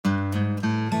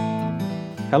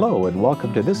Hello, and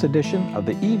welcome to this edition of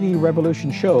the EV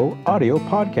Revolution Show audio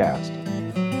podcast.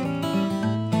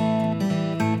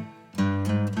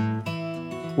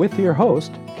 With your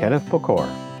host, Kenneth Pokor.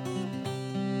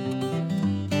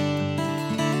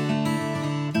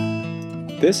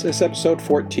 This is episode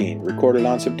 14, recorded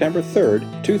on September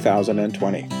 3rd,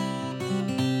 2020.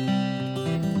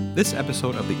 This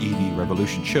episode of the EV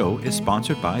Revolution Show is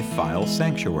sponsored by File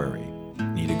Sanctuary.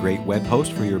 Need a great web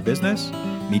host for your business?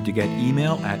 Need to get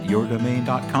email at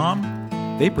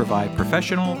yourdomain.com? They provide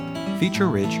professional,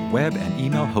 feature-rich web and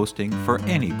email hosting for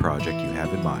any project you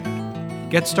have in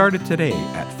mind. Get started today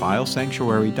at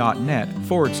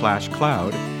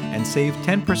filesanctuary.net/cloud and save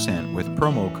 10% with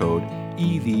promo code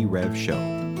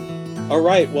EVRevShow. All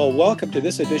right, well, welcome to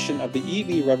this edition of the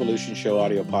EV Revolution Show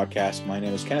audio podcast. My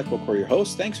name is Kenneth Pokor, your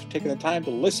host. Thanks for taking the time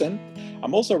to listen.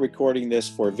 I'm also recording this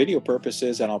for video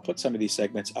purposes, and I'll put some of these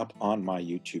segments up on my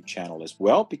YouTube channel as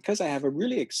well, because I have a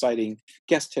really exciting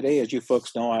guest today. As you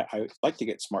folks know, I like to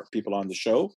get smart people on the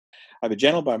show. I have a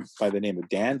gentleman by the name of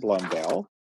Dan Blundell,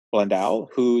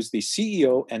 who's the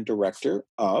CEO and director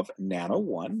of Nano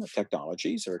One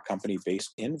Technologies, or a company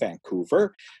based in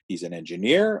Vancouver. He's an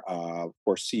engineer, of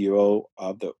course, CEO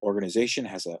of the organization,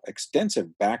 has an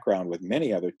extensive background with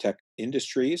many other tech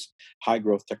industries, high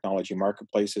growth technology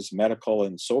marketplaces, medical,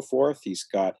 and so forth. He's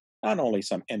got not only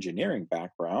some engineering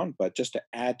background, but just to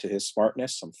add to his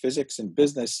smartness, some physics and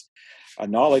business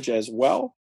knowledge as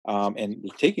well. And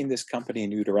taking this company in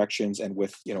new directions, and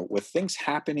with things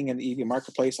happening in the EV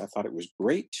marketplace, I thought it was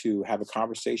great to have a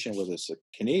conversation with a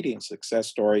Canadian success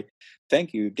story.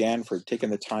 Thank you, Dan, for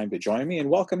taking the time to join me, and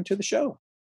welcome to the show.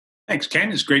 Thanks,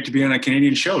 Ken. It's great to be on a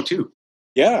Canadian show too.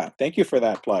 Yeah, thank you for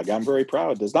that plug. I'm very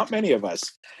proud. There's not many of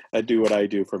us that do what I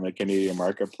do from a Canadian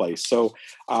marketplace. So,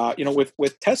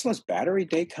 with Tesla's Battery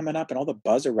Day coming up and all the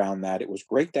buzz around that, it was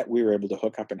great that we were able to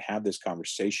hook up and have this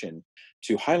conversation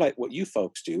to highlight what you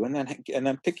folks do, and then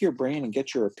pick your brain and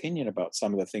get your opinion about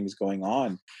some of the things going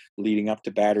on leading up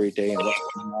to Battery Day and what's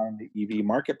going on in the EV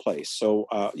marketplace. So,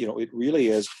 it really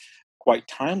is quite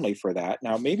timely for that.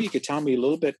 Now, maybe you could tell me a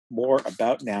little bit more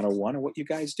about Nano One and what you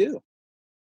guys do.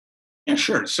 Yeah,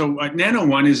 sure. So Nano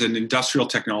One is an industrial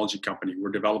technology company. We're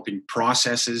developing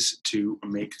processes to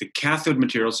make the cathode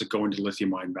materials that go into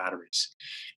lithium-ion batteries.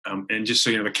 And just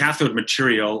so you know, the cathode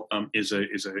material is a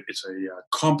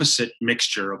composite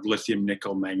mixture of lithium,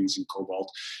 nickel, manganese, and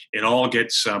cobalt. It all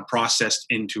gets processed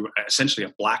into essentially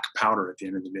a black powder at the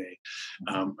end of the day.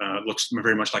 It looks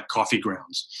very much like coffee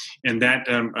grounds, and that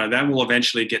will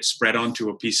eventually get spread onto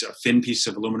a thin piece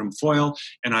of aluminum foil,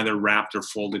 and either wrapped or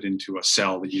folded into a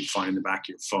cell that you'd find in the back of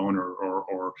your phone,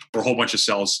 or a whole bunch of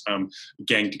cells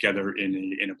ganged together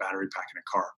in a battery pack in a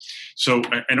car. So,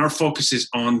 and our focus is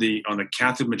on the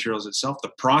cathode materials itself,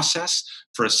 the process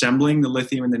for assembling the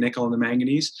lithium and the nickel and the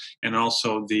manganese, and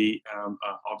also the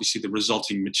obviously the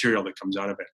resulting material that comes out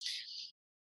of it.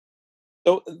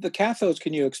 So the cathodes,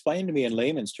 can you explain to me in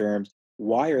layman's terms,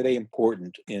 why are they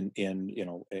important in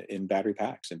battery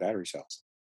packs and battery cells?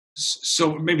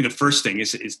 So maybe the first thing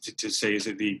is to say is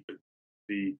that the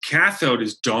cathode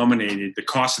is dominated. The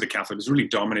cost of the cathode is really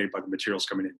dominated by the materials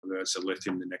coming in, whether it's the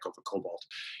lithium, the nickel, the cobalt,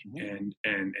 and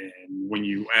when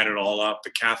you add it all up,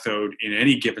 the cathode in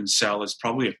any given cell is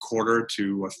probably a quarter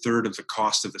to a third of the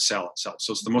cost of the cell itself.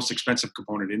 So it's the most expensive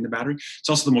component in the battery. It's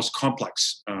also the most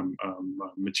complex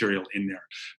material in there,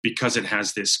 because it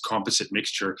has this composite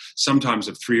mixture, sometimes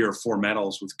of 3 or 4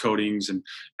 metals with coatings and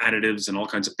additives and all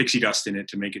kinds of pixie dust in it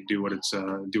to make it do its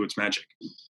magic.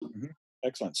 Mm-hmm.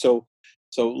 Excellent. So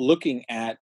looking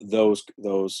at those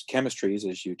chemistries,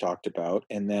 as you talked about,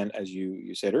 and then as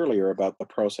you said earlier about the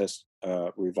process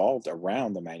revolved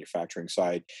around the manufacturing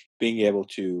side, being able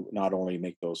to not only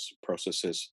make those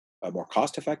processes more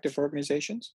cost-effective for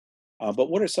organizations, but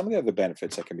what are some of the other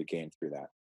benefits that can be gained through that?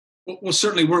 Well,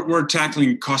 certainly we're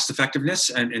tackling cost effectiveness,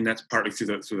 and that's partly through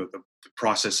the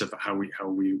process of how we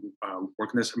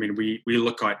work on this. I mean, we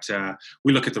look at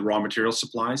the raw material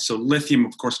supplies. So lithium,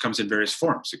 of course, comes in various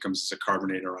forms. It comes as a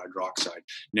carbonate or hydroxide.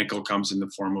 Nickel comes in the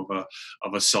form of a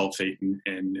sulfate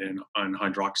and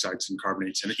hydroxides and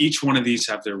carbonates. And each one of these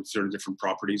have their sort of different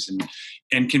properties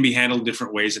and can be handled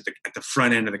different ways at the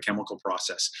front end of the chemical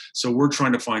process. So we're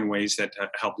trying to find ways that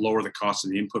help lower the cost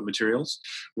of the input materials.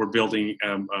 We're building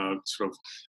sort of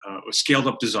scaled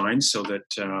up designs so that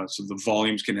so the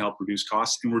volumes can help reduce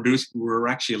costs, and we're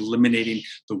actually eliminating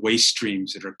the waste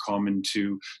streams that are common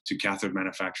to cathode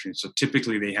manufacturing. So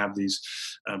typically they have these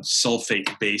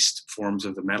sulfate based forms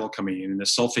of the metal coming in, and the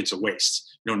sulfate's a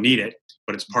waste. You don't need it,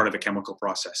 but it's part of the chemical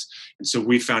process. And so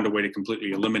we found a way to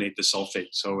completely eliminate the sulfate.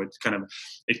 So it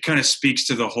kind of speaks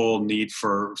to the whole need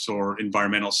for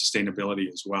environmental sustainability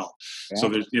as well. Yeah.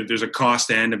 So there's a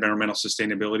cost and environmental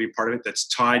sustainability part of it that's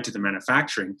tied to the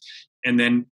manufacturing. And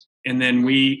then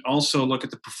we also look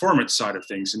at the performance side of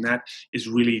things. And that is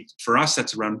really, for us,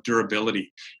 that's around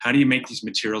durability. How do you make these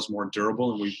materials more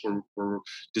durable? And we're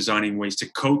designing ways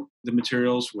to coat the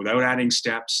materials without adding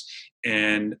steps,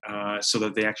 and so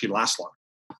that they actually last long.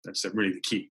 That's really the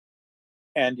key.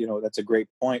 And, that's a great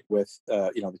point with,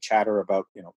 the chatter about,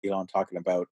 Elon talking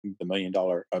about the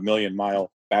 $1 million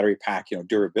mile battery pack,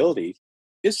 durability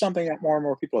is something that more and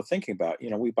more people are thinking about.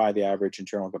 We buy the average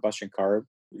internal combustion car,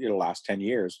 it'll last 10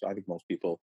 years. I think most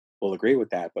people will agree with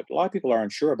that. But a lot of people are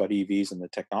unsure about EVs and the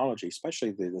technology,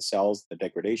 especially the cells, the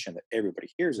degradation that everybody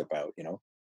hears about,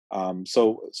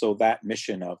 So that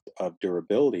mission of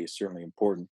durability is certainly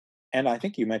important. And I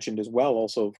think you mentioned as well,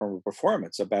 also from a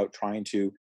performance, about trying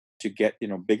to get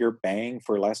bigger bang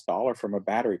for less dollar from a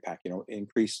battery pack,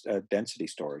 increased density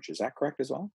storage. Is that correct as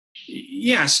well?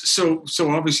 Yes. So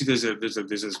obviously there's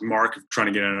this mark of trying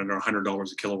to get it under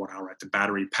 $100 a kilowatt hour at the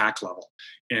battery pack level,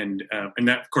 and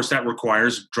that, of course, that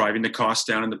requires driving the cost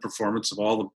down and the performance of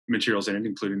all the materials in it,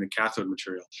 including the cathode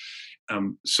material.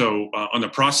 So on the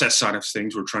process side of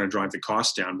things, we're trying to drive the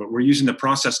cost down, but we're using the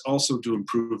process also to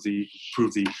improve the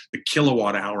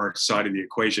kilowatt hour side of the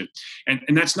equation.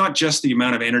 And that's not just the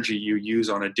amount of energy you use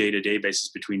on a day-to-day basis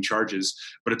between charges,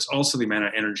 but it's also the amount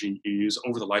of energy you use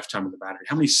over the lifetime of the battery.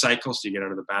 How many cycles do you get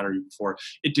out of the battery before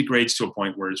it degrades to a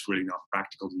point where it's really not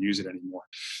practical to use it anymore?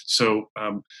 So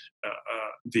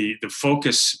the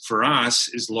focus for us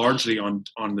is largely on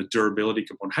the durability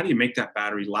component. How do you make that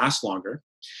battery last longer?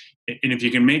 And if you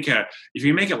can make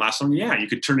it last long, you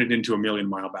could turn it into a 1 million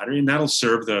mile battery, and that'll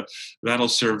serve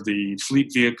the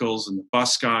fleet vehicles and the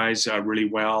bus guys really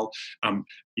well.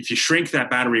 If you shrink that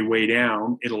battery way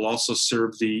down, it'll also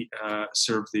serve the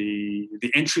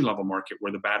entry level market,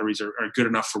 where the batteries are good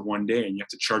enough for one day, and you have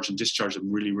to charge and discharge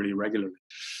them really, really regularly.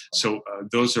 So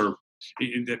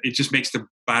it just makes the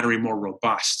battery more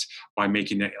robust by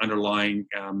making the underlying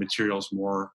materials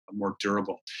more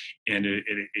durable, and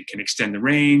it can extend the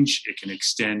range. It can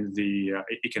extend you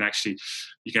can actually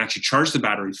charge the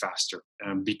battery faster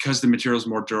because the material is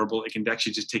more durable. It can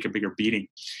actually just take a bigger beating,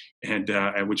 and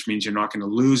which means you're not going to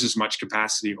lose as much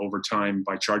capacity over time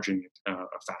by charging it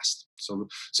fast. So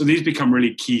these become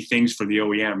really key things for the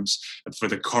OEMs and for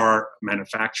the car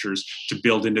manufacturers to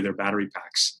build into their battery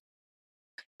packs.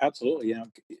 Absolutely.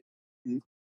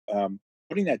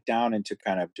 Putting that down into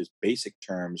kind of just basic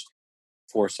terms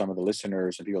for some of the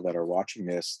listeners and people that are watching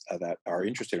this that are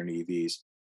interested in EVs,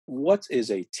 what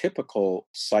is a typical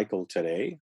cycle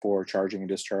today for charging and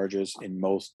discharges in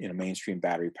most mainstream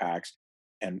battery packs,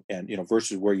 and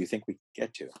versus where you think we can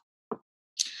get to?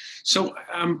 So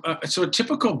a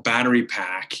typical battery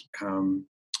pack,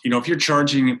 if you're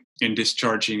charging and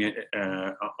discharging it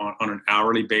on an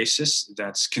hourly basis,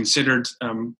 that's considered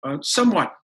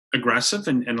somewhat aggressive,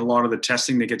 and a lot of the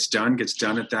testing that gets done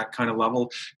at that kind of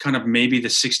level, kind of maybe the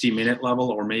 60-minute level,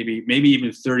 or maybe even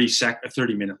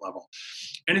 30-minute level.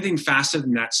 Anything faster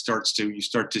than that you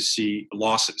start to see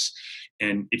losses,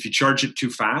 and if you charge it too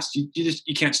fast,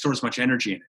 you can't store as much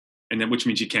energy in it. And then, which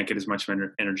means you can't get as much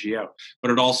energy out.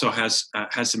 But it also has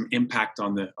some impact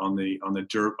on the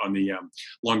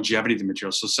longevity of the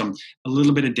material. So a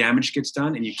little bit of damage gets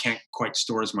done, and you can't quite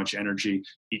store as much energy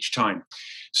each time.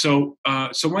 So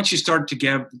once you start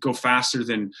to go faster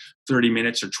than 30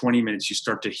 minutes or 20 minutes, you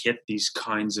start to hit these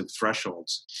kinds of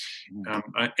thresholds.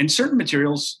 And certain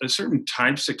materials, certain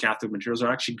types of cathode materials, are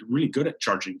actually really good at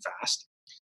charging fast,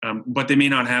 but they may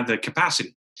not have the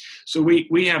capacity. So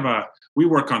we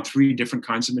work on 3 different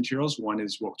kinds of materials. One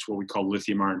is what we call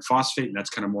lithium iron phosphate, and that's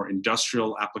kind of more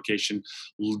industrial application,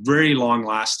 very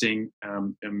long-lasting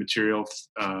material,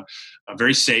 a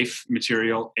very safe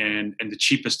material, and the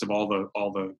cheapest of all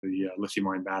the lithium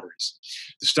ion batteries.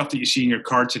 The stuff that you see in your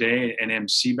car today, an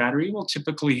NMC battery, will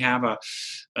typically have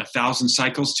 1,000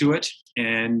 cycles to it,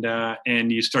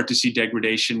 and you start to see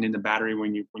degradation in the battery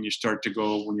when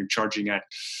you're charging at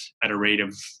a rate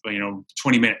of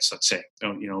 20 minutes, let's say.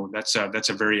 That's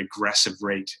a very aggressive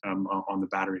rate on the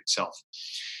battery itself.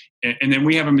 And then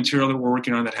we have a material that we're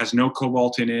working on that has no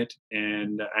cobalt in it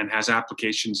and has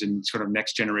applications in sort of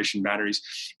next generation batteries.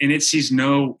 And it sees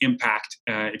no impact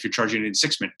if you're charging it in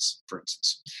 6 minutes, for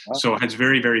instance. Wow. So it has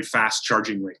very, very fast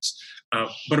charging rates.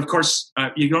 But of course,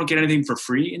 you don't get anything for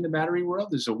free in the battery world.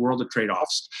 There's a world of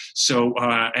trade-offs. So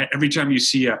every time you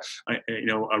see a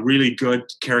really good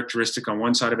characteristic on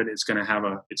one side of it, it's going to have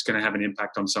an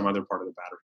impact on some other part of the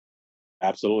battery.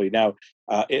 Absolutely. Now,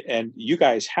 and you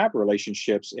guys have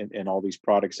relationships in all these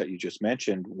products that you just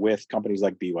mentioned with companies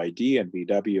like BYD and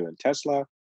VW and Tesla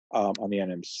on the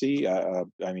NMC.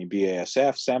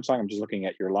 BASF, Samsung. I'm just looking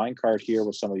at your line card here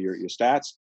with some of your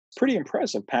stats. Pretty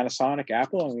impressive. Panasonic,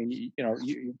 Apple. I mean,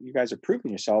 you guys are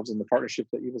proving yourselves in the partnership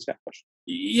that you've established.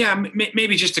 Yeah,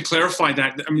 maybe just to clarify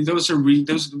that. I mean, those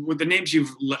the names you've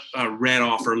read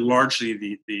off are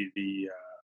largely the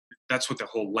that's what the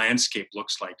whole landscape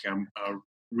looks like.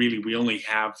 Really, we only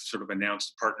have sort of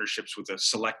announced partnerships with a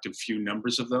selective few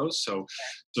numbers of those. So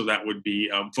that would be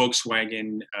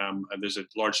Volkswagen. There's a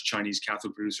large Chinese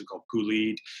cathode producer called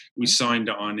Puleed. We signed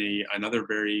on another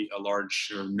very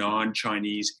large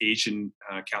non-Chinese Asian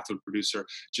cathode producer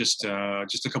just a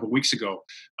couple of weeks ago.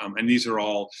 And these are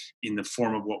all in the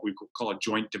form of what we call a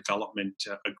joint development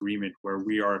agreement, where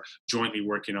we are jointly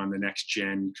working on the next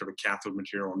gen sort of cathode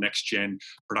material, next gen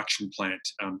production plant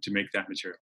to make that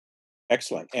material.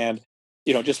 Excellent. And,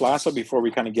 just lastly, before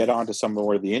we kind of get on to some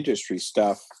more of the industry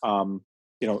stuff,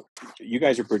 you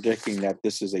guys are predicting that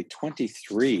this is a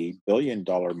 $23 billion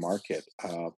market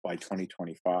by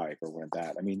 2025 or when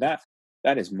that. I mean, that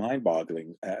is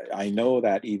mind-boggling. I know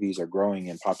that EVs are growing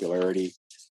in popularity.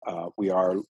 We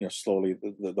are, slowly,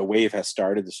 the wave has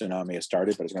started, the tsunami has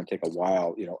started, but it's going to take a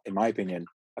while, in my opinion,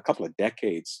 a couple of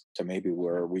decades to maybe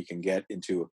where we can get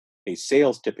into a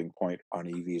sales tipping point on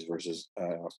EVs versus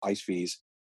ICE Vs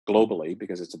globally,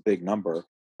 because it's a big number.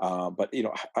 But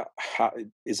how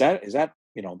is that?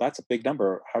 That's a big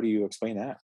number. How do you explain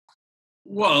that?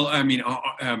 Well, I mean,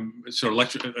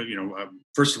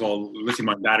 first of all,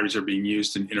 lithium-ion batteries are being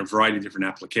used in a variety of different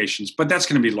applications, but that's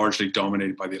going to be largely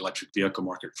dominated by the electric vehicle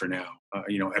market for now.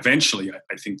 Eventually,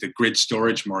 I think the grid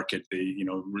storage market,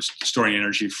 storing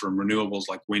energy from renewables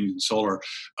like wind and solar,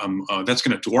 that's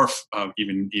going to dwarf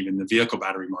even the vehicle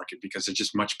battery market because they're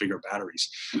just much bigger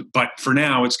batteries. But for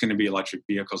now, it's going to be electric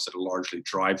vehicles that will largely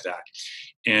drive that.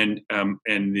 And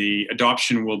the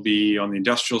adoption will be on the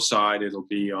industrial side. It'll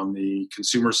be on the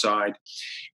consumer side,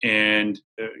 and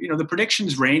the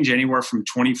predictions range anywhere from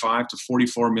 25 to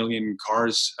 44 million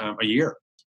cars a year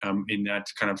in that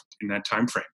time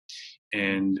frame.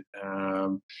 And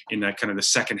in that kind of the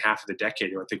second half of the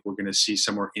decade, I think we're going to see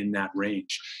somewhere in that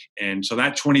range. And so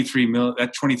that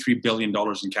 $23 billion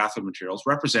in cathode materials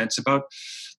represents about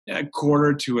a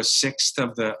quarter to a sixth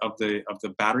of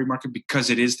the battery market, because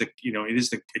it is the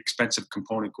expensive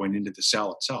component going into the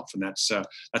cell itself, and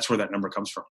that's where that number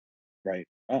comes from. Right.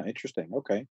 Oh, interesting.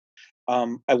 Okay.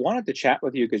 I wanted to chat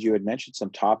with you because you had mentioned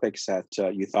some topics that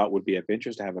you thought would be of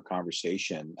interest to have a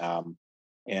conversation.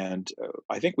 And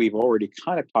I think we've already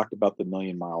kind of talked about the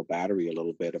Million Mile Battery a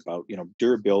little bit, about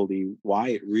durability, why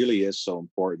it really is so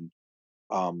important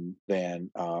than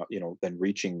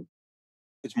reaching.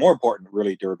 It's more important,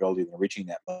 really, durability than reaching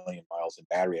that million miles in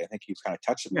battery. I think you've kind of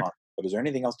touched upon it, but is there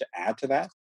anything else to add to that?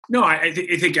 No, I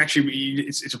think actually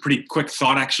it's a pretty quick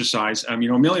thought exercise. A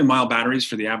million mile batteries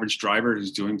for the average driver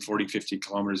who's doing 40, 50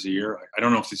 kilometers a year. I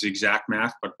don't know if this is exact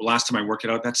math, but the last time I worked it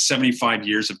out, that's 75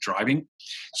 years of driving.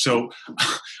 So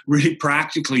really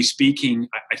practically speaking,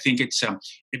 I think it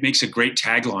makes a great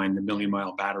tagline, the Million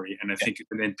Mile Battery. And I think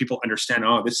then people understand,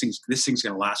 this thing's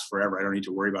going to last forever. I don't need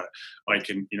to worry about it. I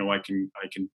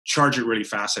can charge it really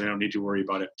fast and I don't need to worry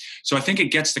about it. So I think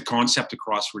it gets the concept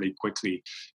across really quickly.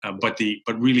 But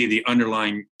really the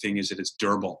underlying thing is that it's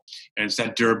durable, and it's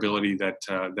that durability that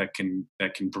can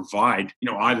provide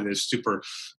either this super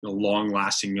long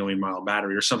lasting million mile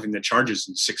battery or something that charges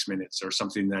in 6 minutes, or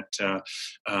something that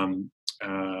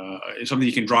something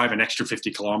you can drive an extra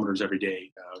 50 kilometers every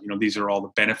day. These are all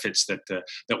the benefits that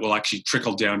will actually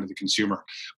trickle down to the consumer,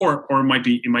 or it might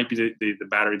be the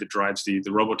battery that drives the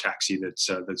robotaxi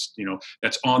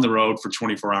that's on the road for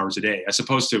 24 hours a day, as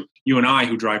opposed to you and I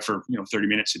who drive for 30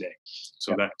 minutes a day.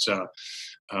 So that's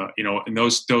and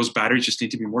those batteries just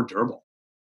need to be more durable.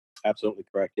 Absolutely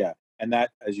correct. Yeah. And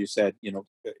that, as you said,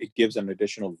 it gives an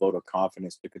additional vote of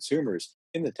confidence to consumers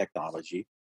in the technology.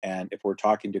 And if we're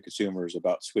talking to consumers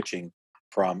about switching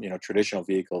from traditional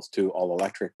vehicles to all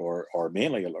electric or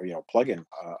mainly plug-in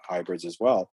hybrids as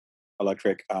well,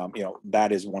 electric,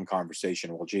 that is one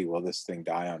conversation. Well, gee, will this thing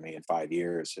die on me in 5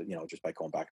 years? Just by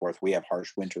going back and forth. We have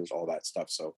harsh winters, all that stuff.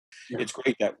 So it's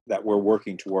great that we're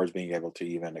working towards being able to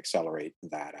even accelerate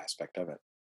that aspect of it.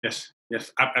 Yes,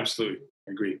 absolutely,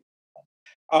 I agree.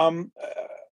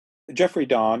 Jeffrey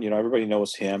Don, everybody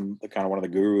knows him, the kind of one of the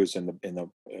gurus in the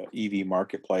EV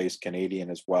marketplace, Canadian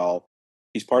as well.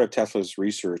 He's part of Tesla's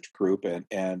research group,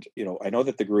 and I know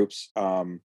that the group's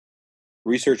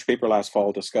research paper last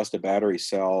fall discussed a battery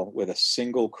cell with a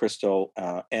single crystal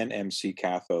NMC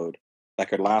cathode that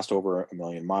could last over 1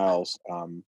 million miles.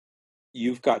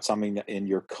 You've got something in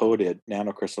your coated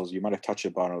nanocrystals. You might have touched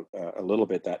upon a little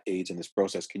bit that aids in this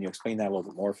process. Can you explain that a little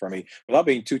bit more for me without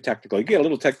being too technical? You get a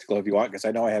little technical if you want, because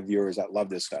I know I have viewers that love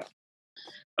this stuff.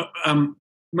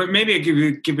 Maybe I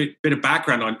give a bit of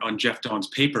background on Jeff Don's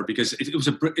paper, because it's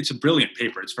a brilliant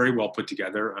paper. It's very well put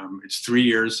together. It's 3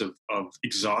 years of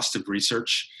exhaustive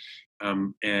research.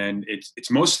 And it's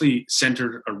mostly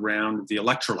centered around the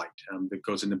electrolyte that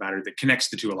goes in the battery that connects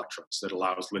the two electrodes that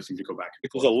allows lithium to go back. It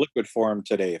was a liquid form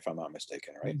today, if I'm not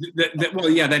mistaken, right?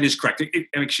 That is correct.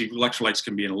 Actually, electrolytes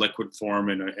can be in a liquid form,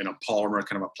 in a polymer,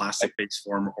 kind of a plastic-based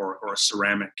form, or a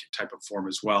ceramic type of form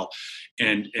as well.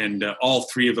 And all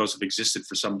three of those have existed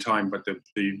for some time, but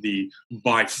the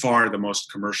by far the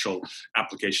most commercial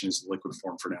application is the liquid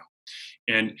form for now.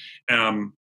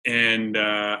 And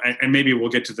maybe we'll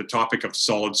get to the topic of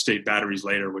solid state batteries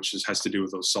later, which has to do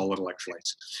with those solid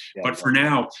electrolytes. But for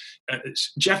now,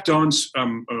 Jeff Don's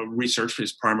research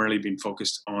has primarily been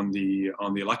focused on the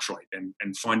electrolyte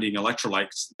and finding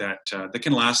electrolytes that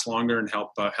can last longer and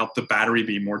help the battery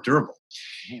be more durable.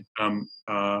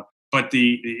 But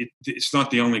it's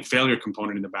not the only failure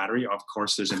component in the battery. Of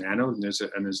course, there's an anode and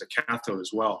there's a cathode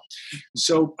as well.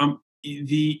 So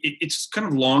it's kind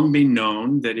of long been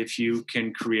known that if you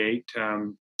can create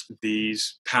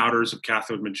these powders of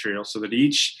cathode material, so that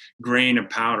each grain of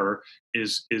powder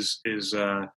is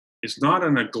not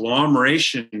an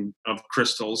agglomeration of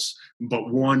crystals,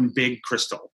 but one big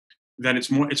crystal, then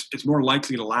it's more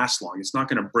likely to last long. It's not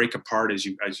going to break apart as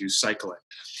you cycle it.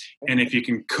 And if you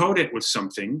can coat it with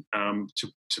something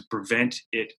to prevent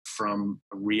it from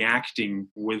reacting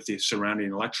with the surrounding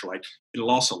electrolyte,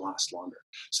 it'll also last longer.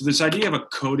 So this idea of a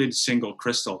coated single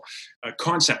crystal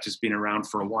concept has been around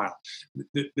for a while.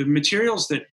 The materials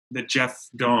that Jeff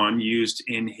Don used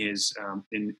in his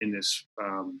in this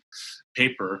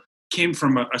paper came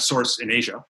from a source in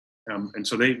Asia. And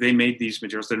so they made these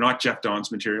materials. They're not Jeff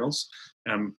Don's materials,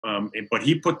 but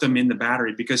he put them in the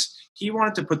battery because he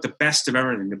wanted to put the best of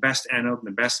everything, the best anode and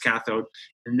the best cathode,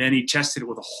 and then he tested it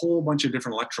with a whole bunch of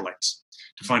different electrolytes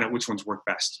to find out which ones work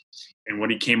best. And what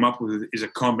he came up with is a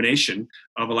combination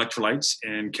of electrolytes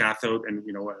and cathode and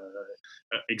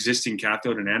existing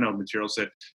cathode and anode materials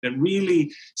that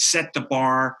really set the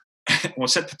bar.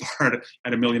 Set the bar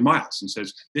at 1 million miles, and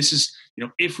says, this is,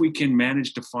 if we can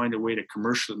manage to find a way to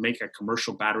make a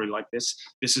commercial battery like this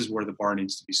is where the bar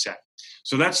needs to be set.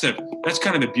 So that's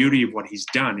kind of the beauty of what he's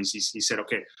done. Is he said,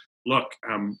 okay, look,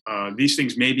 these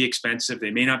things may be expensive, they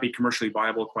may not be commercially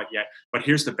viable quite yet, but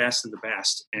here's the best of the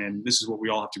best, and this is what we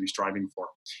all have to be striving for.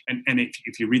 And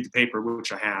if you read the paper,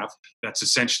 which I have, that's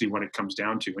essentially what it comes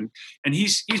down to. And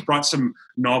he's brought some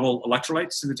novel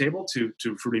electrolytes to the table to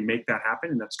really make that happen,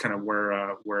 and that's kind of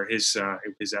where his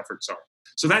efforts are.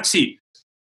 So that's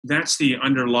the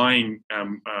underlying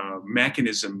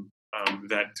mechanism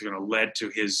that led to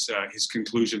his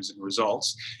conclusions and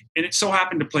results, and it so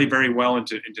happened to play very well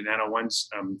into Nano One's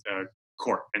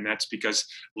court, and that's because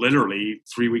literally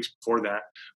 3 weeks before that,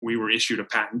 we were issued a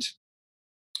patent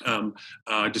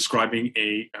describing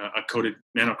a coated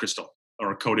nanocrystal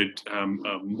or a coated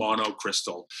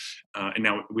monocrystal, and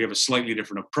now we have a slightly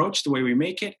different approach the way we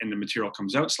make it, and the material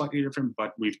comes out slightly different,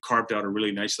 but we've carved out a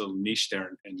really nice little niche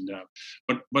there.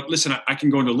 But listen, I can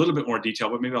go into a little bit more detail,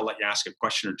 but maybe I'll let you ask a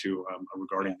question or two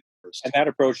regarding that first. And that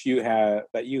approach you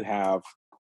have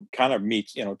kind of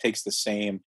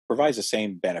provides the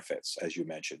same benefits as you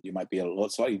mentioned. You might be a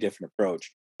slightly different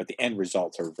approach, but the end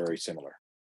results are very similar.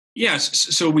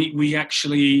 Yes, so we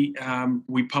actually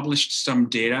we published some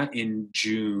data in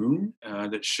June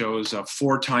that shows a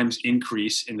 4 times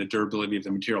increase in the durability of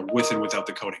the material with and without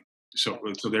the coating. So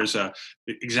there's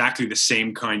exactly the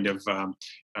same kind of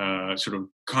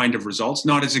results.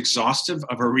 Not as exhaustive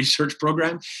of a research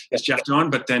program as Jeff Don,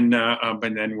 but then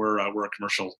we're a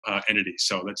commercial entity.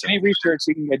 So that's any research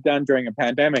you can get done during a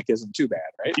pandemic isn't too bad,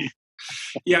 right?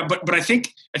 Yeah, but I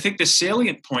think the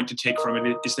salient point to take from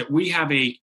it is that we have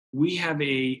a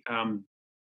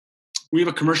we have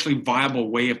a commercially viable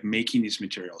way of making these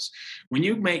materials. When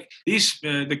you make these,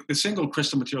 the single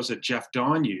crystal materials that Jeff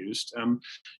Dawn used,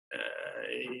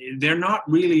 they're not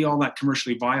really all that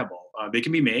commercially viable. They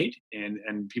can be made,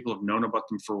 and people have known about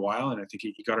them for a while. And I think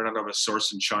he got it out of a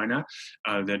source in China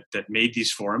that made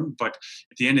these for him. But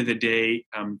at the end of the day,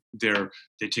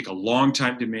 they take a long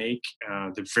time to make.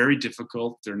 They're very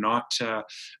difficult. They're not.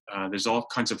 There's all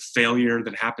kinds of failure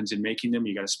that happens in making them.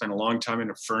 You got to spend a long time in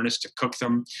a furnace to cook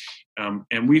them.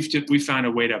 And we found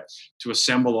a way to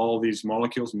assemble all these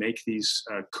molecules, make these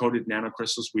coated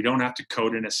nanocrystals. We don't have to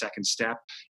coat in a second step,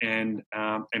 and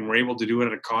we're able to do it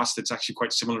at a cost that's actually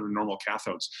quite similar to normal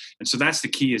cathodes. And so that's the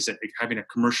key: is that having a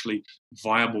commercially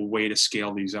viable way to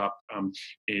scale these up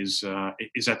is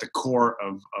at the core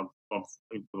of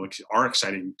like our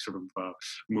exciting sort of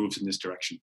moves in this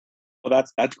direction. Well,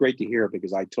 that's great to hear,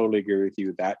 because I totally agree with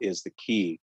you. That is the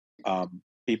key.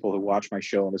 People who watch my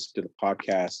show and listen to the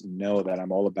podcast know that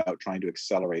I'm all about trying to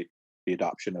accelerate the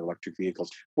adoption of electric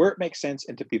vehicles where it makes sense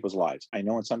into people's lives. I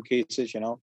know in some cases,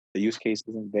 the use case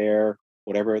isn't there.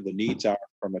 Whatever the needs are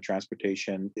from a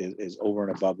transportation is over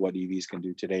and above what EVs can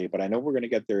do today. But I know we're going to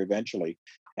get there eventually.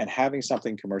 And having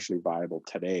something commercially viable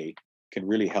today can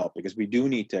really help, because we do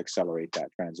need to accelerate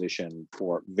that transition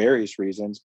for various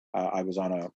reasons. I was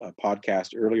on a podcast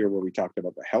earlier where we talked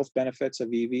about the health benefits of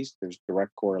EVs. There's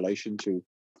direct correlation to,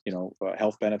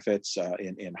 health benefits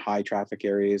in high traffic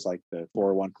areas like the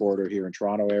 401 corridor here in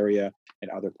Toronto area and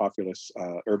other populous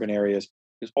urban areas.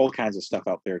 There's all kinds of stuff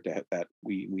out there that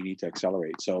we need to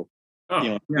accelerate. So,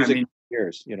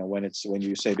 years, when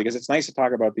you say, because it's nice to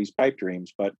talk about these pipe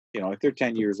dreams, but if they're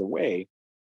 10 years away,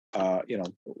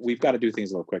 we've got to do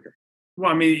things a little quicker. Well,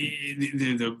 I mean,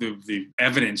 the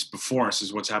evidence before us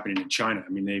is what's happening in China. I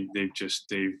mean,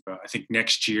 I think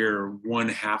next year, one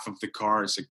half of the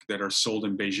cars that are sold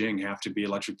in Beijing have to be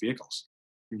electric vehicles.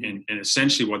 Mm-hmm. And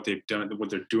essentially what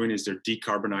they're doing is they're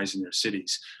decarbonizing their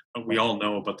cities. We all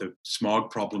know about the smog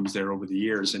problems there over the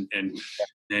years, and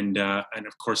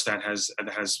of course that has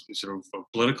sort of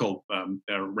political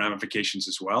ramifications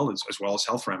as well as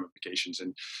health ramifications.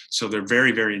 And so they're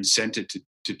very, very incented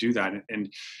to do that. And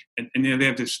they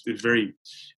have this very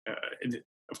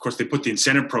of course, they put the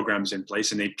incentive programs in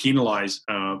place, and they penalize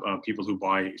people who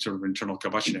buy sort of internal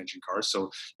combustion engine cars. So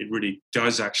it really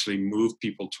does actually move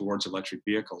people towards electric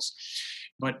vehicles.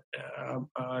 But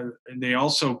they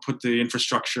also put the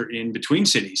infrastructure in between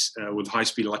cities with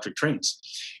high-speed electric trains,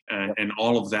 and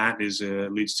all of that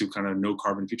leads to kind of no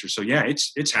carbon future. So yeah,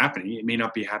 it's happening. It may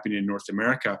not be happening in North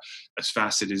America as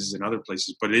fast as it is in other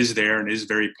places, but it is there and it is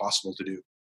very possible to do.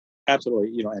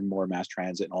 Absolutely, and more mass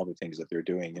transit and all the things that they're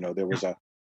doing. There was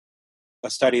a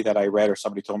study that I read, or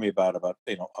somebody told me about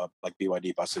like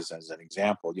BYD buses as an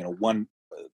example.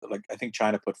 I think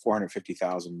China put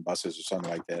 450,000 buses or something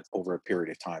like that over a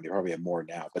period of time. They probably have more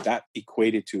now, but that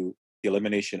equated to the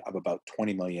elimination of about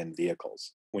 20 million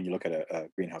vehicles when you look at a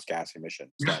greenhouse gas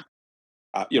emissions.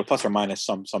 Plus or minus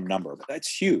some number, but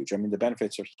that's huge. I mean, the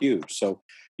benefits are huge. So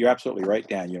you're absolutely right,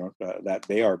 Dan. That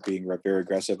they are being very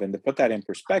aggressive, and to put that in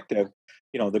perspective,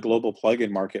 the global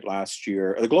plug-in market last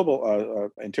year, the global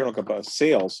internal combustion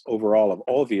sales overall of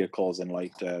all vehicles and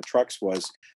light trucks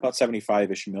was about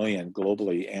 75-ish million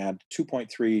globally, and 2.3,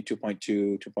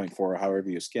 2.2, 2.4, however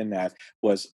you skin that,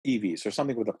 was EVs, or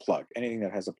something with a plug, anything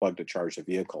that has a plug to charge the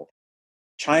vehicle.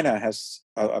 China has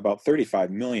about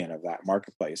 35 million of that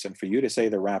marketplace. And for you to say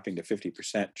they're ramping to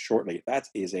 50% shortly, that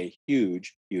is a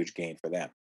huge, huge gain for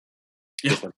them.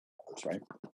 Yeah. Right?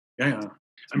 Yeah.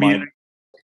 I mean,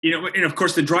 and of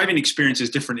course the driving experience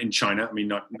is different in China. I mean,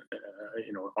 not,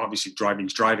 obviously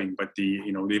driving's driving, but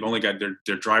they've only got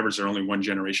their drivers are only one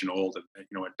generation old,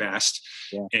 at best.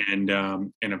 Yeah. And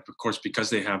of course,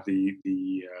 because they have the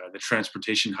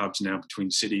transportation hubs now between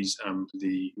cities,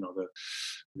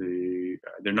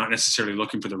 they're not necessarily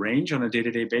looking for the range on a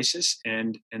day-to-day basis,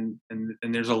 and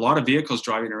there's a lot of vehicles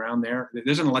driving around there.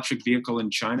 There's an electric vehicle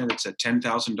in China that's a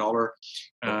 $10,000.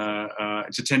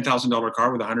 It's a $10,000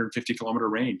 car with a 150 kilometer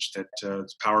range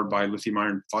that's powered by lithium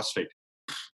iron phosphate.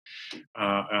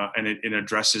 And it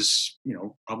addresses,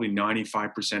 probably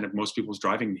 95% of most people's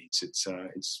driving needs.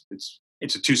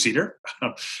 It's a two-seater,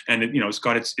 and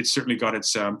it's certainly got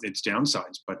its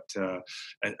downsides. But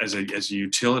as a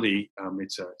utility,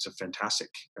 it's a fantastic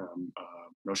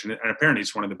notion, and apparently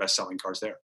it's one of the best-selling cars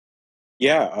there.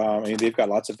 Yeah, they've got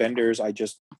lots of vendors. I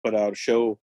just put out a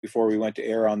show before we went to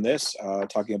air on this,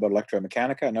 talking about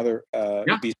Electromechanica, another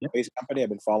based company. I've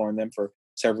been following them for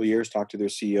several years. Talked to their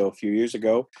CEO a few years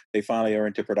ago. They finally are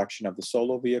into production of the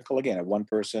Solo vehicle again, a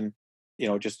one-person,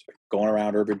 just going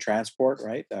around urban transport,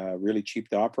 right? Really cheap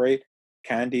to operate.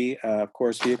 Candy, of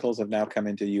course, vehicles have now come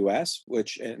into the U.S.,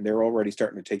 and they're already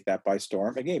starting to take that by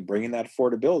storm. Again, bringing that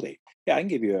affordability. Yeah, I can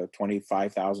give you a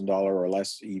 $25,000 or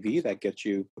less EV that gets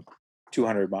you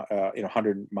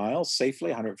 100 miles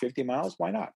safely, 150 miles.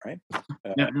 Why not, right?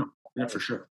 Yeah, no, yeah, for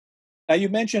sure. Now, you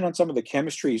mentioned on some of the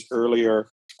chemistries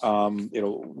earlier,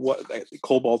 what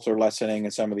cobalts are lessening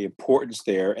and some of the importance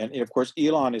there. And of course,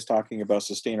 Elon is talking about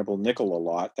sustainable nickel a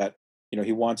lot. That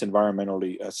he wants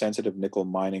environmentally sensitive nickel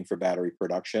mining for battery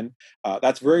production.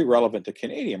 That's very relevant to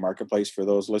Canadian marketplace. For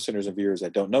those listeners and viewers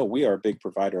that don't know, we are a big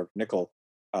provider of nickel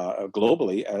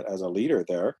globally as a leader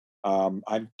there.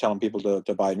 I'm telling people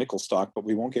to buy nickel stock, but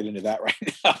we won't get into that right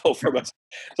now from a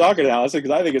stock analysis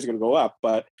because I think it's going to go up.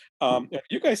 But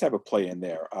you guys have a play in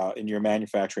there in your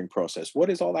manufacturing process. What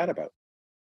is all that about?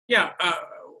 Yeah.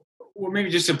 Well, maybe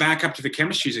just to back up to the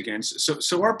chemistries again.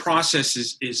 So our process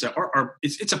is it's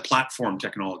a platform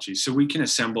technology. So we can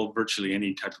assemble virtually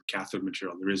any type of cathode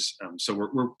material there is. So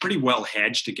we're pretty well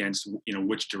hedged against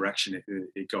which direction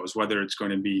it goes, whether it's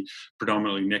going to be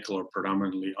predominantly nickel or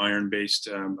predominantly iron based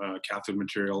cathode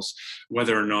materials,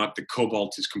 whether or not the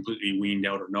cobalt is completely weaned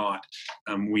out or not.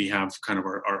 We have kind of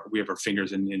our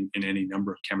fingers in any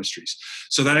number of chemistries.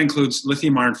 So that includes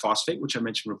lithium iron phosphate, which I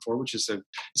mentioned before, which is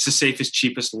it's the safest,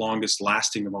 cheapest, longest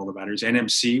lasting of all the batteries.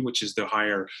 NMC, which is the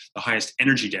highest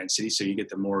energy density, so you get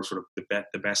the more sort of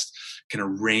the best kind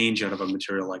of range out of a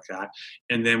material like that.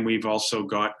 And then we've also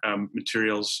got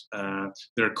materials that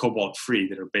are cobalt free,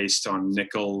 that are based on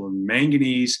nickel and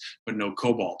manganese, but no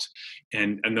cobalt.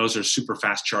 And those are super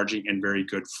fast charging and very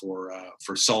good for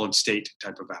solid state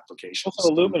type of applications.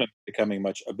 Also, aluminum is becoming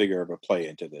much bigger of a play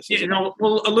into this.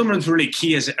 Well, aluminum is really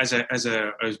key as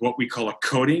what we call a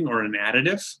coating or an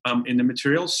additive in the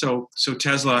material. So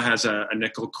Tesla has a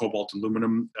nickel cobalt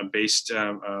aluminum based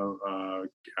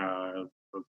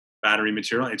battery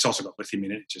material. It's also got lithium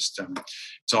in it. It's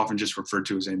often just referred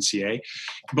to as NCA.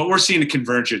 But we're seeing a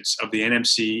convergence of the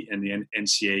NMC and the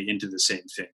NCA into the same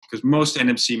thing, because most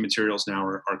NMC materials now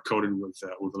are coated with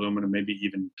aluminum. Maybe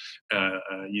even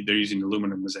they're using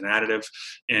aluminum as an additive,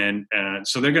 and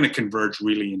so they're going to converge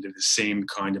really into the same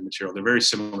kind of material. They're very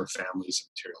similar families of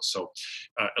materials. So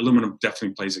aluminum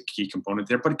definitely plays a key component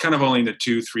there, but kind of only in the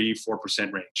 2, 3,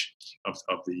 4% range of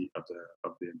the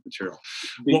material.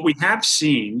 What we have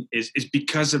seen is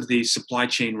because of the supply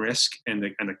chain risk and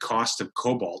the cost of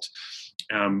cobalt,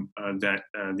 that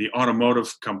the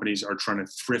automotive companies are trying to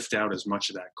thrift out as much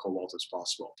of that cobalt as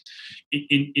possible.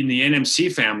 In the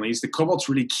NMC families, the cobalt's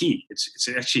really key.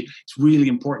 It's really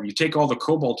important. You take all the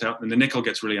cobalt out, and the nickel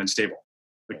gets really unstable.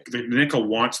 The nickel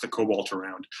wants the cobalt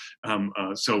around.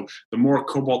 So the more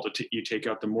cobalt that you take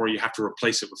out, the more you have to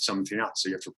replace it with something else. So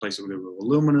you have to replace it with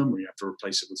aluminum, or you have to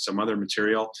replace it with some other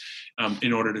material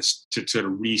in order to sort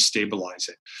of restabilize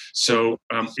it. So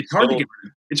it's hard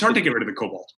to get rid of the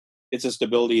cobalt. It's a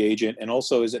stability agent, and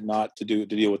also, is it not to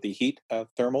deal with the heat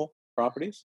thermal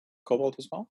properties, cobalt as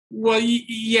well? Well,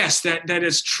 yes, that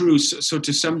is true. So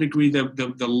to some degree,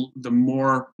 the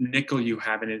more nickel you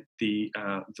have in it, the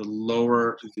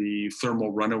lower the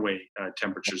thermal runaway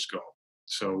temperatures go.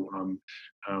 So,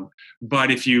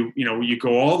 but if you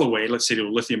go all the way, let's say to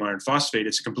lithium iron phosphate,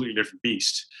 it's a completely different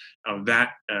beast.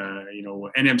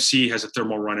 NMC has a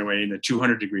thermal runaway in the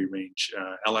 200 degree range.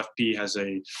 LFP has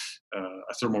a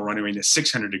thermal runaway in the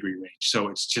 600 degree range. So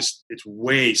it's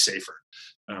way safer.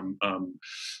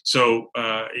 So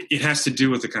it has to do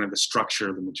with the kind of the structure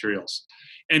of the materials,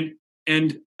 and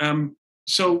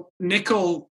so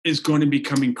nickel is going to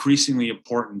become increasingly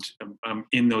important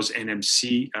in those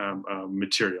NMC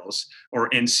materials or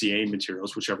NCA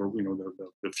materials, whichever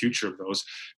the future of those,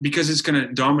 because it's going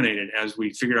to dominate it as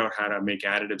we figure out how to make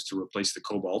additives to replace the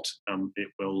cobalt. It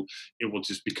will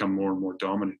just become more and more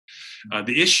dominant.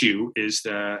 The issue is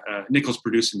that nickel's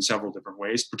produced in several different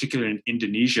ways, particularly in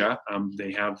Indonesia.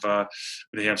 They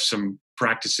have some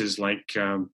practices like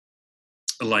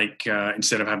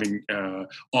instead of having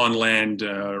on-land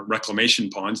reclamation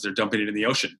ponds, they're dumping it in the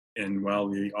ocean. And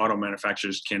the auto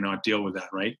manufacturers cannot deal with that,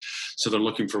 right? So they're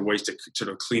looking for ways to sort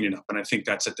of clean it up. And I think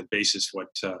that's at the basis what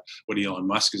Elon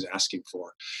Musk is asking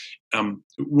for.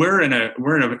 We're in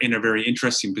a very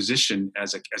interesting position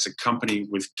as a company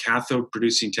with cathode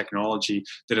producing technology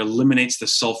that eliminates the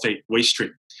sulfate waste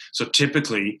stream. So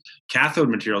typically, cathode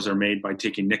materials are made by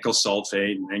taking nickel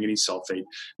sulfate and manganese sulfate,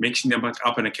 mixing them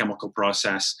up in a chemical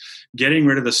process, getting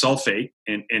rid of the sulfate,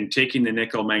 and taking the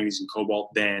nickel, manganese, and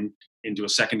cobalt then into a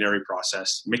secondary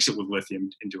process, mix it with lithium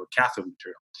into a cathode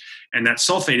material. And that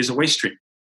sulfate is a waste stream,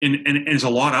 and there's a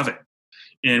lot of it.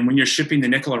 And when you're shipping the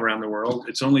nickel around the world,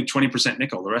 it's only 20%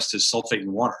 nickel. The rest is sulfate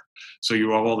and water. So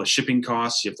you have all the shipping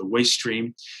costs, you have the waste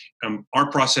stream. Our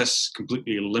process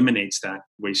completely eliminates that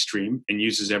waste stream and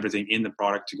uses everything in the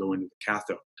product to go into the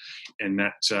cathode. And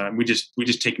that we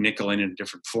just take nickel in a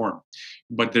different form.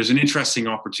 But there's an interesting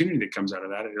opportunity that comes out of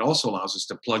that. It also allows us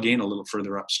to plug in a little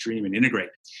further upstream and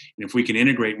integrate. And if we can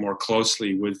integrate more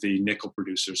closely with the nickel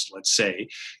producers, let's say,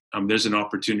 there's an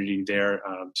opportunity there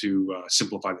to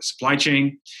simplify the supply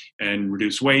chain and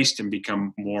reduce waste and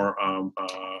become more,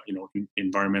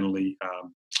 environmentally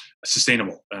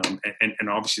sustainable. And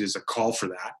obviously, there's a call for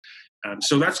that.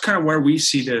 So that's kind of where we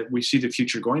see the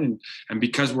future going, and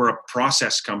because we're a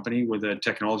process company with a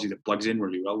technology that plugs in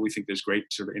really well, we think there's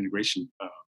great sort of integration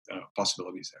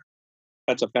possibilities there.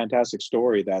 That's a fantastic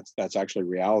story. That's actually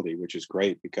reality, which is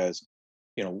great because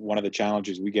one of the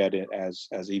challenges we get as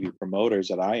EV promoters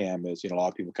that I am is a lot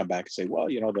of people come back and say, well,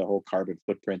 the whole carbon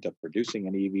footprint of producing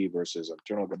an EV versus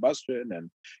internal combustion and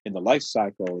in the life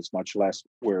cycle is much less,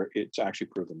 where it's actually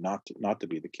proven not to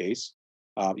be the case.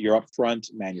 You're upfront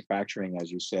manufacturing,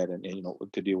 as you said, and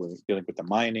dealing with the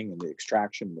mining and the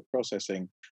extraction, the processing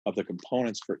of the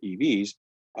components for EVs,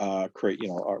 create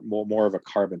more of a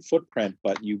carbon footprint,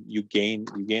 but you gain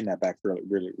that back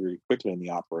really quickly in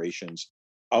the operations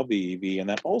of the EV. And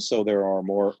then also there are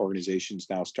more organizations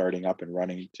now starting up and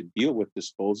running to deal with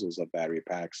disposals of battery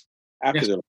packs after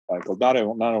the cycle,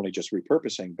 not only just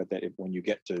repurposing, but that when you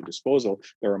get to disposal,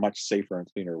 there are much safer and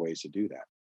cleaner ways to do that.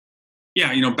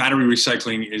 Yeah, battery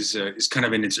recycling is kind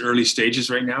of in its early stages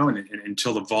right now, and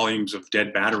until the volumes of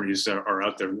dead batteries are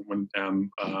out there, when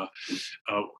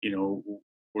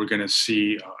we're going to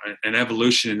see an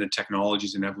evolution in the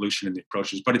technologies and evolution in the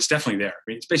approaches. But it's definitely there. I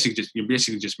mean, it's you're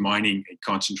basically just mining a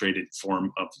concentrated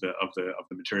form of the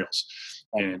materials,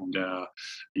 and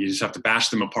you just have to bash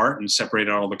them apart and separate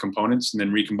out all the components, and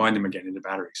then recombine them again into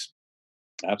batteries.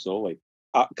 Absolutely.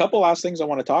 A couple last things I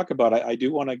want to talk about. I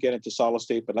do want to get into solid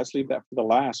state, but let's leave that for the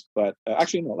last. But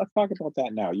actually, no, let's talk about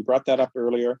that now. You brought that up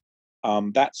earlier.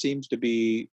 That seems to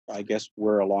be, I guess,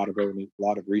 where a lot of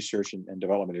research and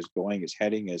development is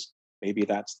heading. Is maybe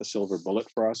that's the silver bullet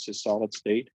for us, is solid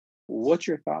state. What's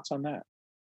your thoughts on that?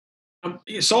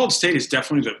 Solid state is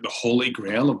definitely the holy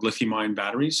grail of lithium-ion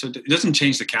batteries. So it doesn't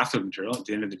change the cathode material. At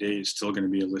the end of the day, it's still going to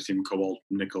be a lithium, cobalt,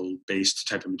 nickel-based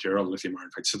type of material, lithium iron.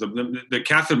 So the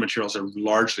cathode materials are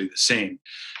largely the same.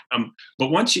 But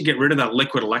once you get rid of that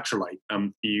liquid electrolyte,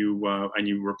 and you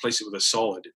replace it with a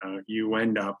solid, you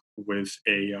end up with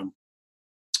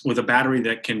a battery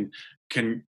that can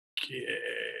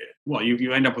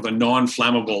you end up with a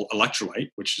non-flammable electrolyte,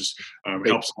 which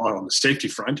helps a lot on the safety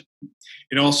front.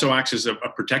 It also acts as a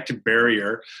protective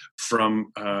barrier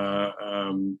from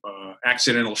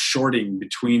accidental shorting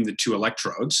between the two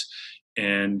electrodes,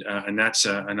 and that's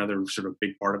another sort of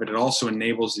big part of it. It also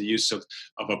enables the use of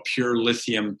a pure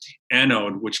lithium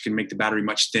anode, which can make the battery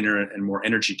much thinner and more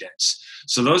energy dense.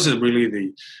 So those are really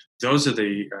the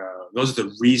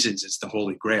reasons it's the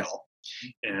holy grail.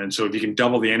 And so if you can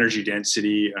double the energy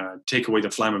density, take away the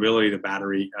flammability of the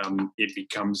battery, it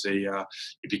becomes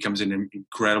an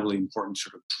incredibly important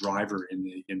sort of driver in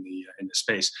the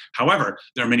space. However,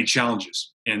 there are many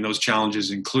challenges, and those challenges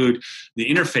include the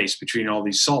interface between all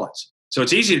these solids. So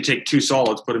it's easy to take two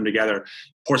solids, put them together,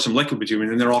 pour some liquid between them,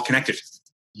 and then they're all connected.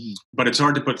 But it's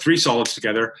hard to put three solids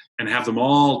together and have them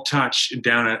all touch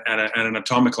down at an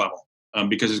atomic level.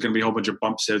 Because there's going to be a whole bunch of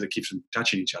bumps there that keeps them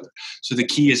touching each other. So the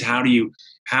key is how do you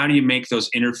make those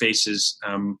interfaces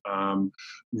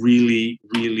really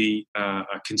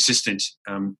consistent,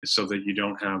 so that you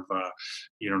don't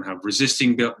have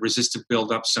resistive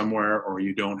buildup somewhere, or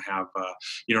you don't have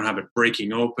it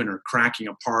breaking open or cracking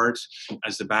apart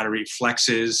as the battery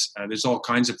flexes. There's all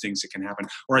kinds of things that can happen,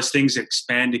 or as things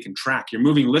expand and contract. You're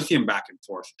moving lithium back and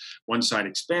forth. One side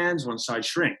expands, one side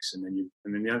shrinks, and then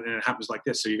it happens like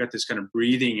this. So you got this kind of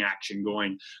breathing action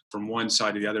going from one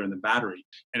side to the other in the battery.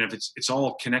 And if it's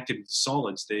all connected with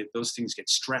solids, those things get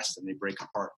stressed and they break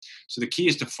apart. So the key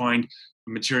is to find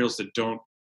materials that don't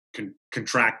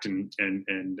contract and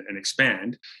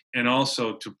expand, and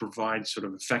also to provide sort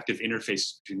of effective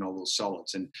interfaces between all those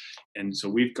solids. And so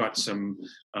we've got some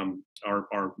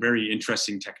our very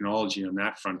interesting technology on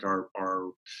that front. Our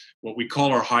what we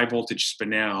call our high voltage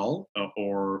spinel,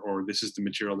 or this is the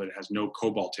material that has no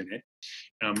cobalt in it,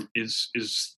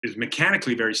 is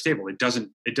mechanically very stable. It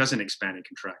doesn't expand and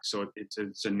contract, so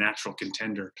it's a natural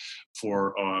contender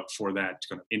for that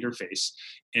kind of interface.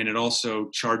 And it also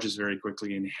charges very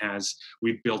quickly, and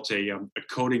we've built a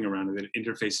coating around it that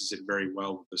interfaces it very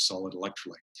well with the solid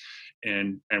electrolyte.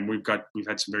 And we've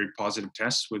had some very positive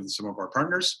tests with some of our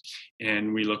partners,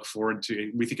 and we look forward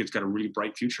to. We think it's got a really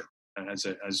bright future as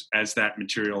that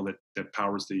material that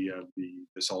powers the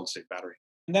solid state battery.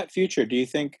 In that future, do you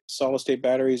think solid state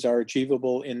batteries are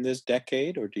achievable in this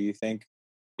decade, or do you think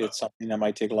it's something that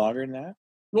might take longer than that?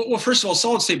 Well, first of all,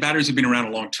 solid-state batteries have been around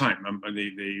a long time.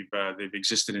 They've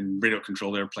existed in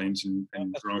radio-controlled airplanes and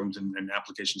That's true. drones and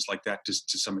applications like that to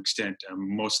some extent,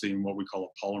 mostly in what we call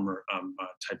a polymer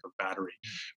type of battery.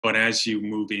 But as you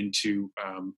move into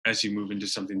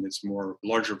something that's more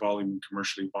larger volume and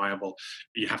commercially viable,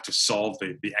 you have to solve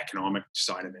the economic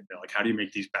side of it. Like, how do you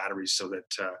make these batteries so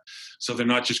they're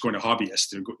not just going to hobbyists;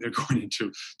 they're going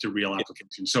into real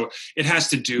applications. So it has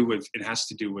to do with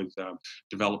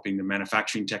developing the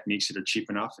manufacturing techniques that are cheap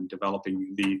enough and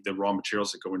developing the raw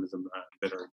materials that go into them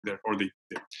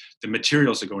the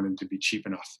materials that go into them to be cheap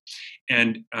enough,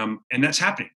 and that's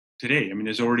happening today. I mean,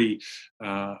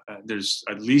 there's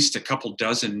at least a couple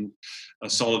dozen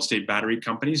solid state battery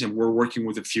companies, and we're working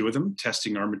with a few of them,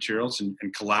 testing our materials and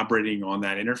collaborating on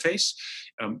that interface.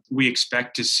 We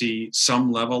expect to see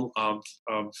some level of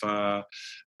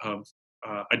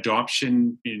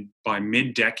adoption by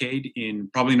mid-decade in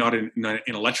probably not in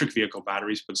electric vehicle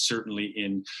batteries, but certainly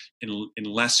in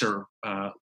lesser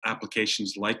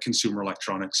applications like consumer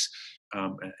electronics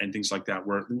and things like that.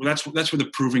 Where that's where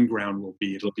the proving ground will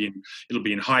be. It'll be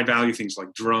in high value things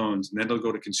like drones, and then it'll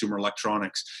go to consumer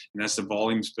electronics. And as the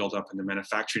volumes build up and the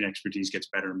manufacturing expertise gets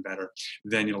better and better,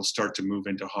 then it'll start to move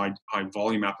into high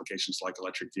volume applications like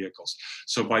electric vehicles.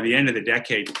 So by the end of the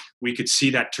decade, we could see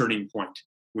that turning point.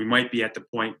 We might be at the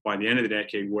point by the end of the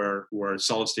decade where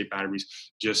solid state batteries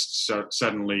just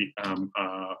suddenly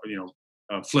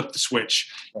flip the switch,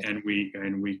 and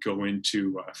we go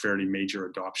into a fairly major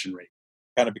adoption rate.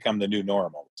 Kind of become the new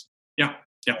normal. Yeah.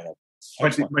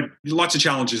 But lots of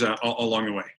challenges along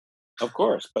the way. Of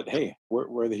course, but hey,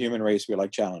 we're the human race. We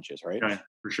like challenges, right? Yeah,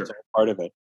 for sure. So part of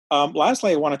it.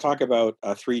 Lastly, I want to talk about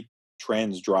three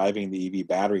trends driving the EV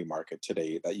battery market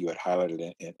today that you had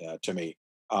highlighted to me.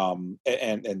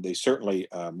 And they certainly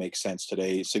make sense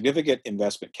today. Significant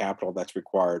investment capital that's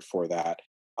required for that,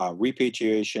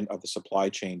 repatriation of the supply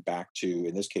chain back to,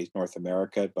 in this case, North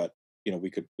America, but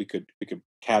we could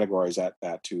categorize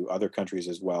that to other countries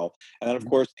as well. And then, of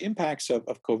course, the impacts of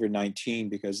COVID-19,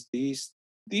 because these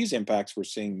impacts we're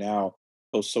seeing now,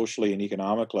 both socially and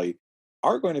economically,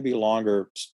 are going to be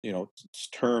longer,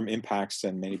 term impacts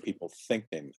than many people think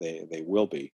they will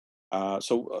be.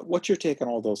 So, what's your take on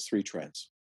all those three trends?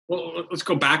 Well, let's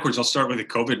go backwards. I'll start with the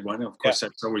COVID one. Of course,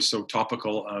 that's always so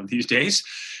topical these days.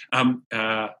 One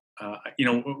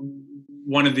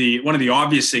of the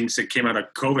obvious things that came out of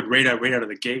COVID right out of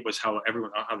the gate was how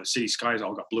the city skies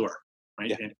all got bluer, right?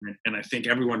 Yeah. And I think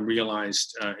everyone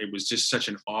realized it was just such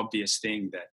an obvious thing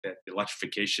that the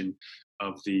electrification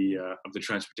of the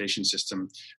transportation system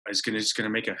is going to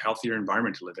make a healthier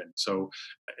environment to live in. So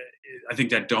I think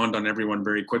that dawned on everyone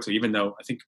very quickly, even though I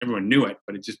think everyone knew it,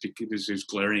 but it just was this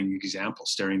glaring example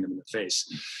staring them in the face.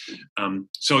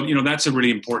 So that's a really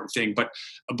important thing. But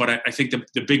I think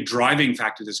the big driving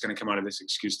factor that's going to come out of this,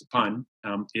 excuse the pun,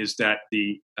 is that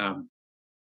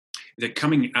that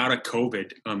coming out of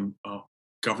COVID,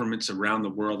 governments around the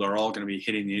world are all going to be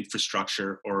hitting the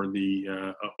infrastructure or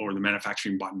the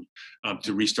manufacturing button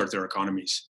to restart their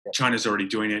economies. China's already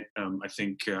doing it. I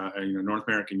think North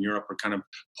America and Europe are kind of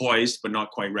poised, but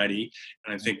not quite ready.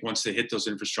 And I think once they hit those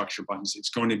infrastructure buttons, it's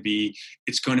going to be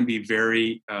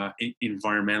very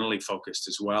environmentally focused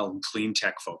as well, and clean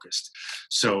tech focused.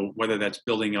 So whether that's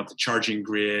building out the charging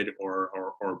grid or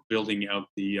building out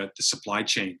the supply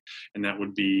chain, and that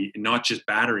would be not just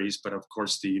batteries, but of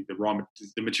course the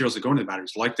materials that go into the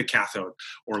batteries, like the cathode,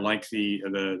 or like the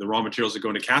raw materials that go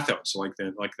into cathodes, so like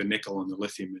the nickel and the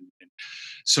lithium and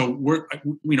so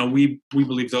we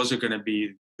believe those are going to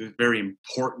be very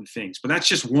important things, but that's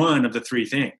just one of the three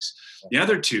things. The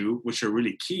other two, which are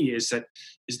really key, is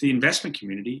the investment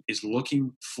community is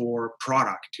looking for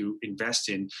product to invest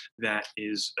in that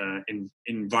is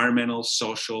environmental,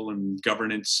 social, and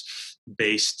governance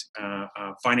based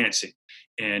financing,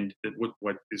 and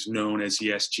what is known as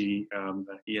ESG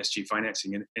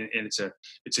financing, and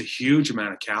it's a huge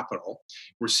amount of capital.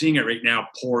 We're seeing it right now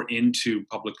pour into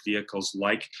public vehicles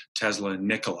like Tesla and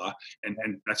Nikola, and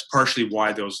that's partially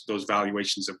why those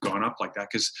valuations have gone up like that,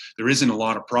 because there isn't a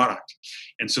lot of product,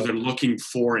 and so they're looking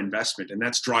for investment, and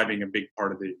that's driving a big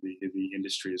part of the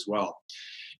industry as well.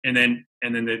 And then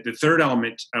the third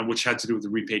element, which had to do with the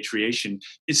repatriation,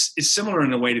 is similar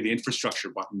in a way to the infrastructure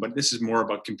button, but this is more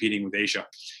about competing with Asia.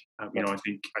 I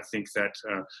think that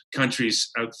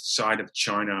countries outside of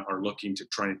China are looking to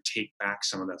try to take back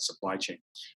some of that supply chain.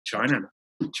 China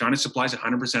supplies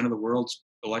 100% of the world's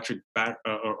electric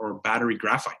or battery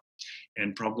graphite.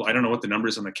 and probably, I don't know what the number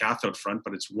is on the cathode front,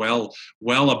 but it's well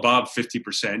above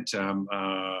 50%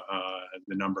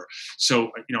 the number.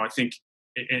 So I think,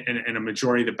 and a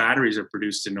majority of the batteries are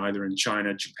produced either in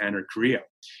China, Japan, or Korea,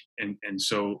 and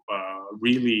so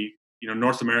really,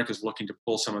 North America is looking to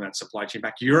pull some of that supply chain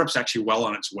back. Europe's actually well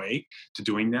on its way to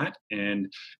doing that,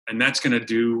 and that's going to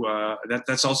do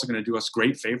that's also going to do us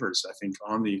great favors, I think,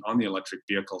 on the electric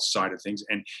vehicle side of things,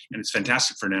 and it's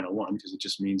fantastic for Nano One because it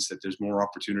just means that there's more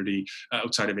opportunity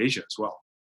outside of Asia as well.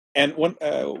 And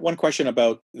one question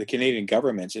about the Canadian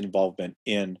government's involvement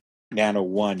in Nano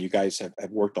One. You guys have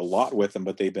worked a lot with them,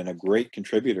 but they've been a great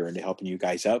contributor into helping you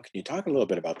guys out. Can you talk a little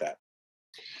bit about that?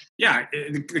 Yeah,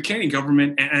 the Canadian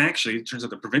government, and actually it turns out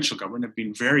the provincial government, have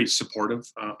been very supportive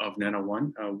of Nano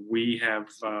One. We have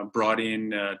brought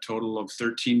in a total of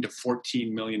 $13 to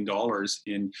 $14 million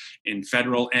in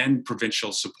federal and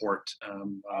provincial support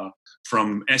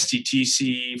from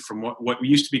STTC, from what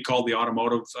used to be called the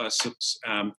Automotive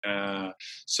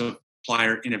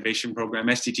Supplier Innovation Program,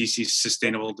 STTC,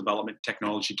 Sustainable Development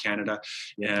Technology Canada,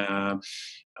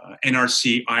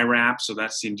 NRC IRAP, so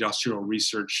that's the Industrial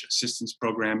Research Assistance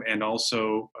Program, and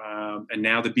also and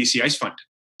now the BC Ice Fund.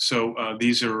 So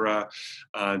these are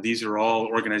all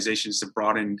organizations that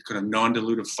brought in kind of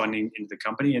non-dilutive funding into the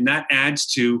company, and that adds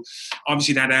to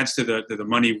the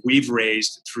money we've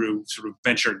raised through sort of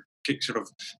venture sort of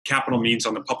capital means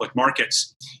on the public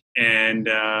markets. And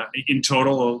in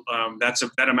total,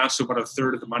 that amounts to about a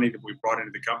third of the money that we brought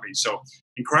into the company. So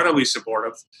incredibly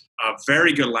supportive,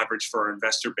 very good leverage for our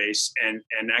investor base, and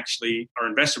actually our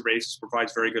investor base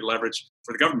provides very good leverage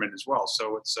for the government as well.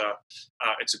 So it's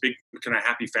a big kind of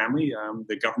happy family.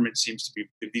 The government seems to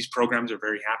be; these programs are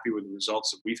very happy with the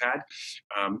results that we've had.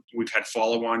 We've had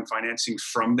follow-on financing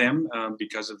from them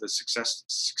because of the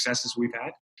successes we've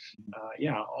had.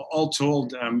 All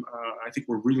told, I think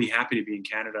we're really happy to be in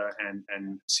Canada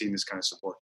and seeing this kind of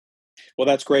support. Well,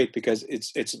 that's great because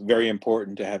it's very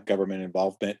important to have government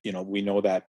involvement. We know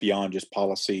that beyond just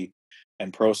policy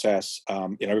and process.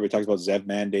 Everybody talks about ZEV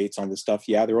mandates on this stuff.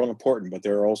 Yeah, they're all important, but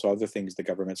there are also other things the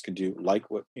governments can do, like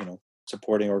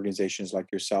supporting organizations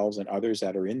like yourselves and others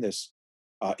that are in this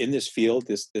field,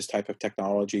 this type of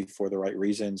technology for the right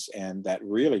reasons, and that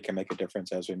really can make a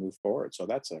difference as we move forward. So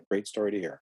that's a great story to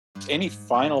hear. Any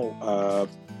final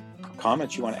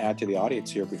comments you want to add to the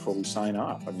audience here before we sign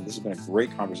off? I mean, this has been a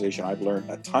great conversation. I've learned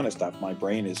a ton of stuff. My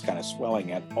brain is kind of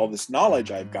swelling at all this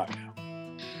knowledge I've got now.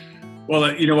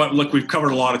 Well, you know what? Look, we've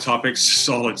covered a lot of topics: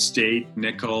 solid state,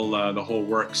 nickel, the whole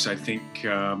works. I think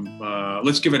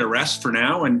let's give it a rest for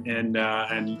now,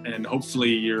 and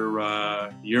hopefully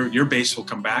your base will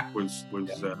come back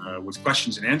with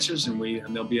questions and answers, and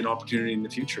there'll be an opportunity in the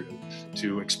future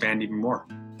to expand even more.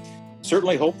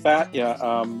 Certainly hope that. Yeah,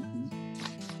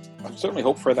 I certainly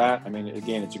hope for that. I mean,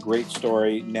 again, it's a great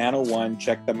story. Nano One,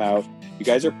 check them out. You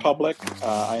guys are public,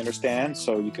 I understand,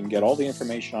 so you can get all the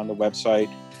information on the website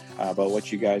about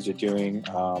what you guys are doing,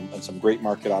 and some great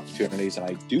market opportunities. And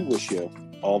I do wish you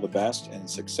all the best and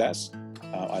success.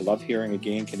 I love hearing,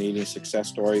 again, Canadian success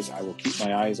stories. I will keep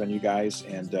my eyes on you guys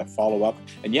and follow up.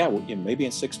 And maybe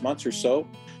in 6 months or so,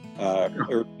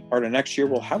 or part of next year,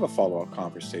 we'll have a follow-up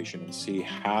conversation and see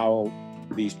how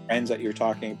these trends that you're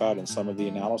talking about and some of the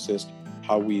analysis,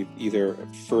 how we've either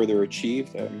further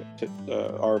achieved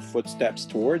our footsteps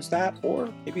towards that,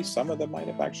 or maybe some of them might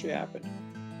have actually happened.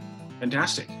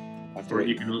 Fantastic. Or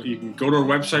you can go to our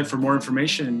website for more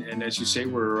information, and as you say,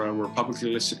 we're a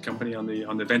publicly listed company on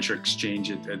the venture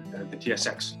exchange at the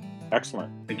TSX.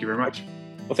 Excellent. Thank you very much.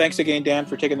 Well, thanks again, Dan,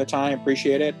 for taking the time.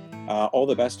 Appreciate it. All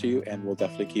the best to you, and we'll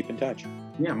definitely keep in touch.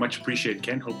 Yeah, much appreciated,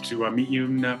 Ken. Hope to meet you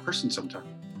in person sometime.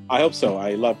 I hope so. I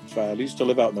used to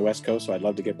live out in the West Coast, so I'd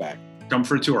love to get back. Come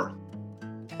for a tour.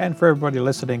 And for everybody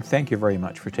listening, thank you very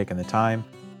much for taking the time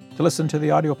to listen to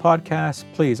the audio podcast.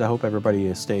 Please, I hope everybody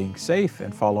is staying safe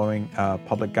and following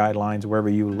public guidelines wherever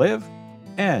you live.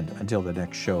 And until the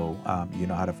next show, you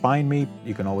know how to find me.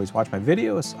 You can always watch my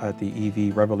videos at the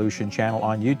EV Revolution channel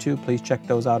on YouTube. Please check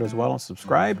those out as well and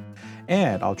subscribe.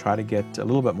 And I'll try to get a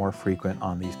little bit more frequent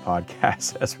on these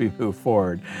podcasts as we move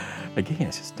forward. Again,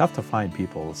 it's just tough to find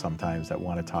people sometimes that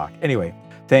want to talk. Anyway,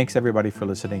 thanks everybody for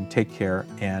listening. Take care,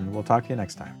 and we'll talk to you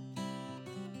next time.